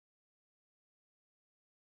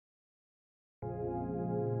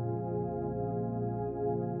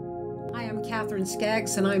Hi, I'm Katherine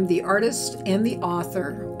Skaggs, and I'm the artist and the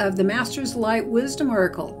author of the Masters Light Wisdom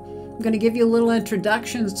Oracle. I'm going to give you a little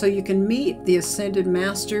introduction so you can meet the Ascended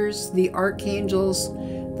Masters, the Archangels,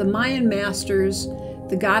 the Mayan Masters,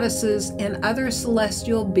 the goddesses, and other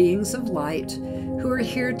celestial beings of light who are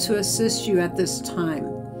here to assist you at this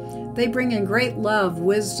time. They bring in great love,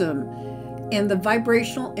 wisdom, and the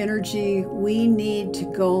vibrational energy we need to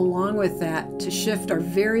go along with that to shift our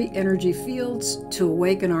very energy fields, to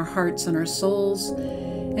awaken our hearts and our souls,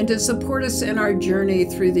 and to support us in our journey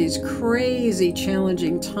through these crazy,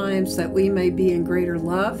 challenging times that we may be in greater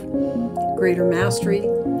love, greater mastery,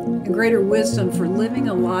 and greater wisdom for living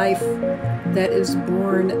a life that is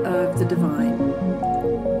born of the divine.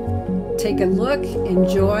 Take a look,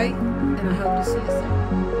 enjoy, and I hope to see you soon.